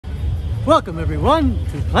Welcome everyone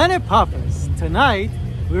to Planet Papas. Tonight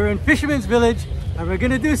we're in Fisherman's Village and we're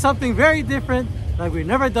gonna do something very different like we've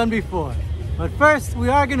never done before. But first we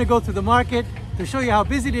are gonna go to the market to show you how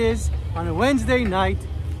busy it is on a Wednesday night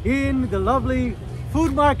in the lovely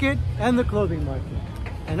food market and the clothing market.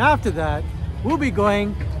 And after that we'll be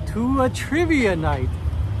going to a trivia night,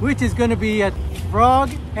 which is gonna be at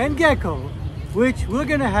Frog and Gecko, which we're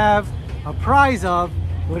gonna have a prize of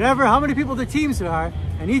whatever, how many people the teams are,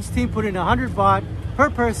 and each team put in 100 baht per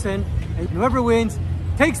person, and whoever wins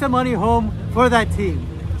takes the money home for that team.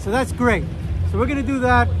 So that's great. So we're gonna do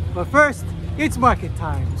that, but first it's market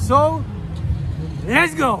time. So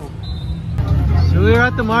let's go. So we're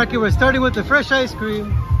at the market. We're starting with the fresh ice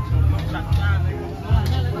cream,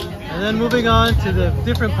 and then moving on to the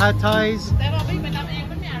different pad thais.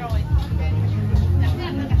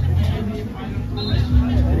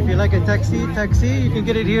 And if you like a taxi, you can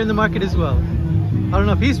get it here in the market as well. I don't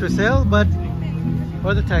know if he's for sale, but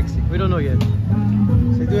or the taxi, we don't know yet. So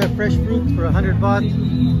they do have fresh fruit for 100 baht,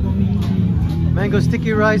 mango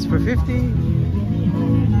sticky rice for 50,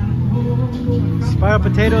 spiral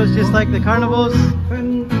potatoes just like the carnivals.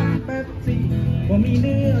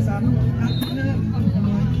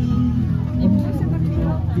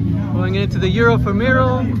 Going into the Euro for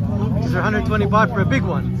Miro, these are 120 baht for a big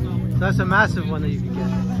one. So that's a massive one that you can get.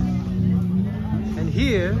 And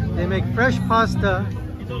here they make fresh pasta.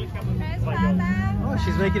 Oh,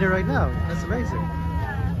 she's making it right now. That's amazing.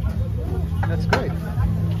 That's great.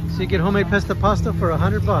 So you get homemade pesto pasta for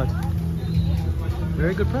 100 baht.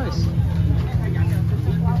 Very good price.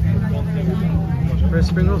 Fresh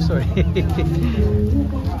spring roll, sorry.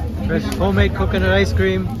 Fresh homemade coconut ice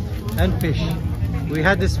cream and fish. We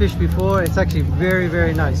had this fish before. It's actually very,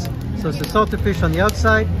 very nice. So it's a salted fish on the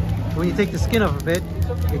outside. When you take the skin off of it,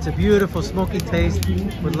 it's a beautiful smoky taste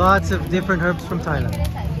with lots of different herbs from Thailand.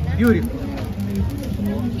 Beautiful.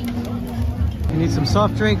 You need some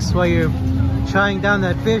soft drinks while you're chowing down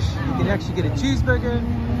that fish. You can actually get a cheeseburger,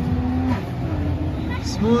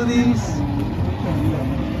 smoothies,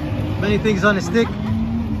 many things on a stick.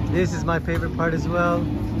 This is my favorite part as well.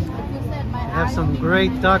 You have some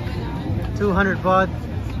great duck, 200 baht,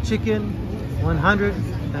 chicken, 100,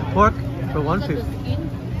 and pork for 150.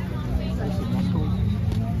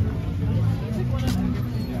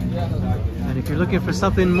 And if you're looking for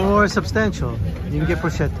something more substantial, you can get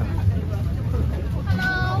bruschetta.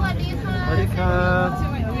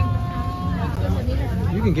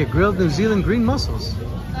 You can get grilled New Zealand green mussels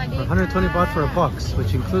for 120 baht for a box,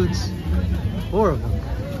 which includes 4 of them.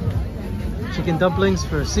 Chicken dumplings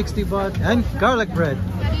for 60 baht and garlic bread.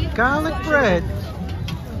 Garlic bread!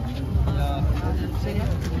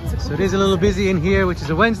 So it is a little busy in here, which is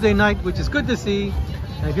a Wednesday night, which is good to see.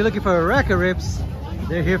 And if you're looking for a rack of ribs,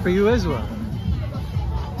 they're here for you as well.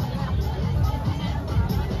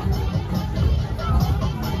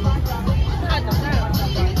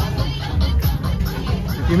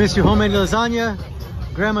 If you miss your homemade lasagna,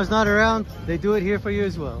 grandma's not around, they do it here for you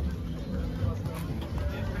as well.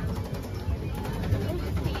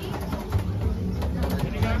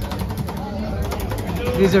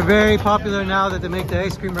 These are very popular now that they make the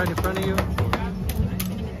ice cream right in front of you.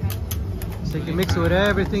 So you can mix it with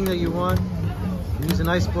everything that you want. Use an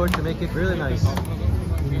ice board to make it really nice.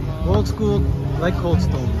 Old school, like Cold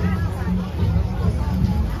Stone.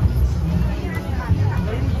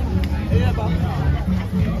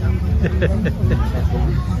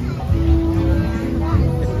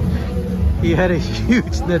 He had a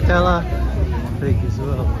huge Nutella thing as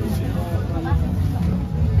well.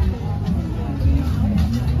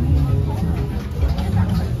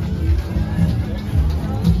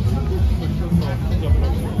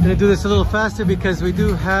 I'm gonna do this a little faster because we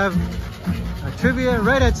do have a trivia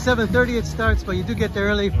right at 7:30 it starts, but you do get there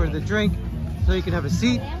early for the drink so you can have a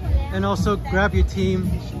seat and also grab your team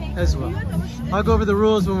as well. I'll go over the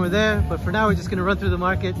rules when we're there, but for now we're just gonna run through the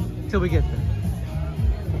market till we get there.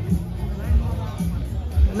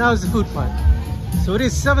 And now is the food part. So it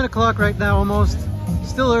is 7 o'clock right now almost,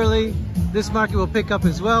 still early. This market will pick up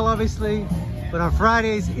as well obviously, but on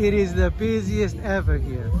Fridays it is the busiest ever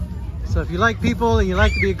here. So if you like people and you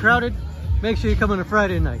like to be crowded, make sure you come on a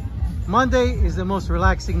Friday night. Monday is the most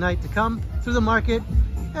relaxing night to come through the market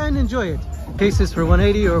and enjoy it. Cases for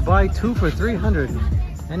 180 or buy 2 for 300.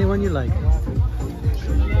 Anyone you like.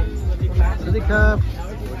 Sawadee krap.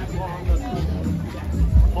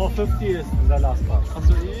 450 is the last part.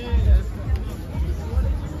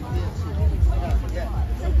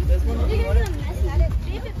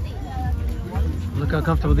 Look how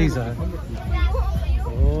comfortable these are.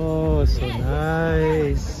 Oh, so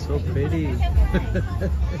nice, so pretty.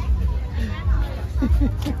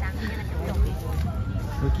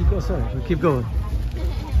 We'll keep going. Sorry, we'll keep going.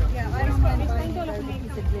 Yeah, I don't mind buying a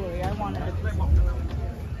piece of jewelry. I wanted a piece of jewelry.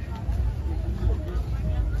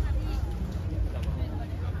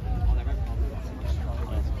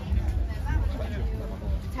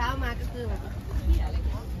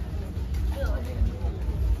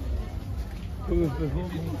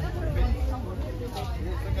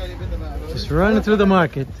 Just running through the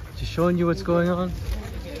market, just showing you what's going on.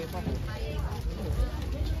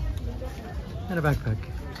 And a backpack.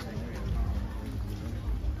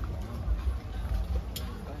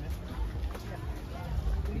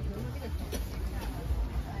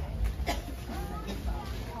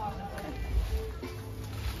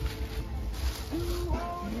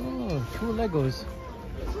 Oh, cool Legos.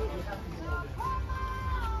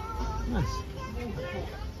 Nice.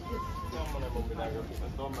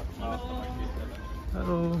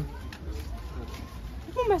 Hello.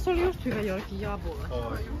 Mun mielestä se oli just hyvä jollakin javulla.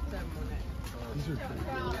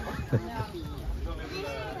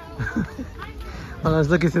 While I was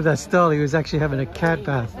looking through that stall, he was actually having a cat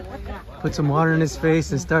bath. Put some water in his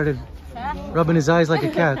face and started rubbing his eyes like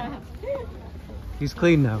a cat. He's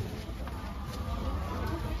clean now.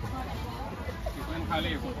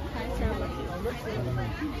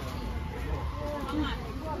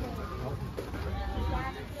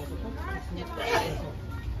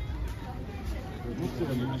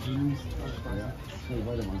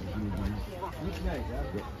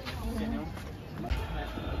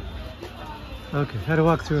 Okay, had to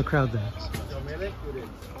walk through a crowd there.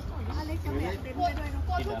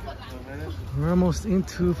 We're almost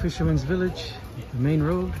into Fisherman's Village, the main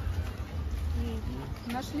road.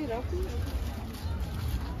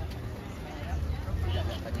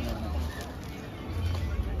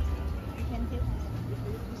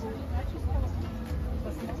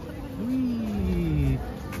 Whee.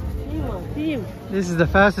 This is the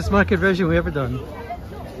fastest market version we've ever done.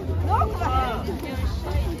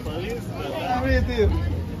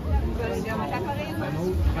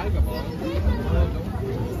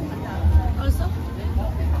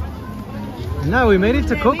 And now we made it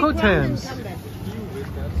to Koh Tams.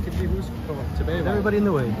 Everybody in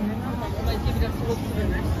the way.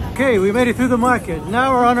 Okay, we made it through the market.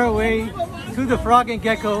 Now we're on our way to the Frog and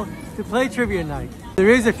Gecko to play trivia night. There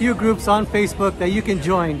is a few groups on Facebook that you can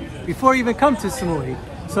join before you even come to Samui.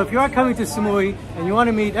 So if you are coming to Samui and you want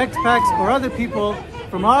to meet expats or other people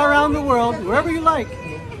from all around the world, wherever you like,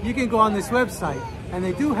 you can go on this website. And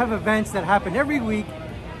they do have events that happen every week,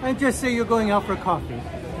 and just say you're going out for coffee.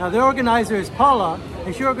 Now their organizer is Paula,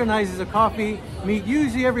 and she organizes a coffee meet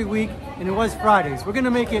usually every week, and it was Fridays. We're gonna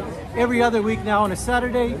make it every other week now on a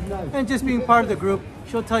Saturday, and just being part of the group,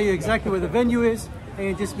 she'll tell you exactly where the venue is, and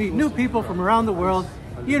you just meet new people from around the world.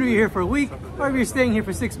 Either you're here for a week, or if you're staying here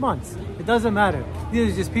for 6 months. It doesn't matter.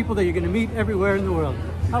 These are just people that you're gonna meet everywhere in the world.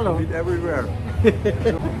 Hello. Meet everywhere.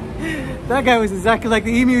 That guy was exactly like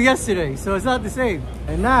the emu yesterday, so it's not the same.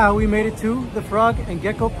 And now we made it to the Frog and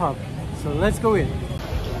Gecko pub. So let's go in.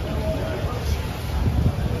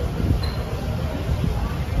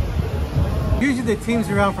 Usually the teams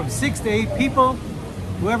around from 6 to 8 people.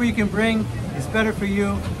 Whoever you can bring is better for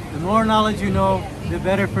you. The more knowledge you know, the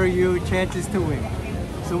better for you, chances to win.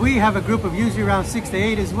 So we have a group of usually around 6 to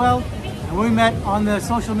 8 as well. And we met on the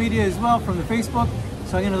social media as well from the Facebook.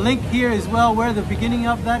 So I'm going to link here as well where the beginning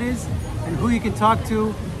of that is and who you can talk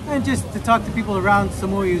to, and just to talk to people around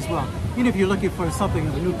Samui as well. Even if you're looking for something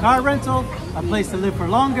of a new car rental, a place to live for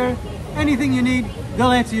longer, anything you need,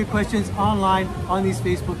 they'll answer your questions online on these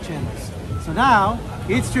Facebook channels. So now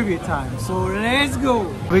it's trivia time. So let's go.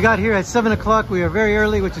 We got here at 7 o'clock. We are very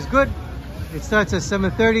early, which is good. It starts at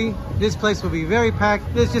 7:30. This place will be very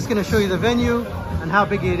packed. This is just going to show you the venue and how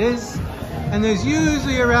big it is. And there's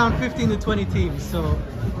usually around 15 to 20 teams, so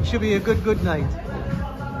it should be a good night.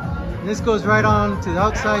 And this goes right on to the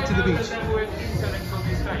outside to the beach.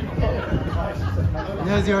 And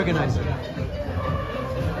there's the organizer.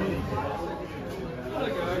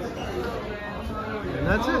 And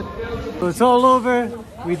that's it. So it's all over.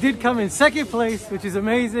 We did come in second place, which is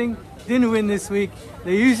amazing. Didn't win this week.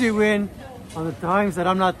 They usually win on the times that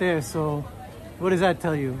I'm not there, so what does that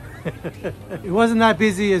tell you? It wasn't that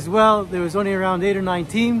busy as well. There was only around 8 or 9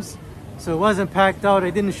 teams, so it wasn't packed out. I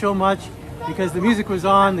didn't show much because the music was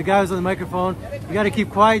on, the guy was on the microphone. You got to keep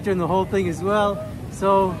quiet during the whole thing as well.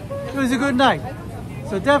 So it was a good night.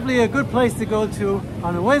 So definitely a good place to go to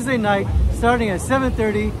on a Wednesday night starting at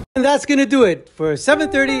 7:30. And that's going to do it for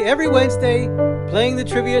 7:30 every Wednesday, playing the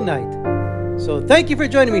trivia night. So thank you for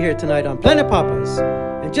joining me here tonight on Planet Papas.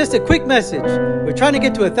 And just a quick message, we're trying to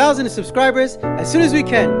get to 1,000 subscribers as soon as we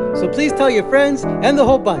can. So please tell your friends and the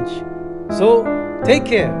whole bunch. So take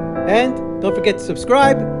care and Don't forget to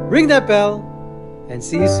subscribe, ring that bell, and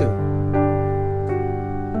see you soon.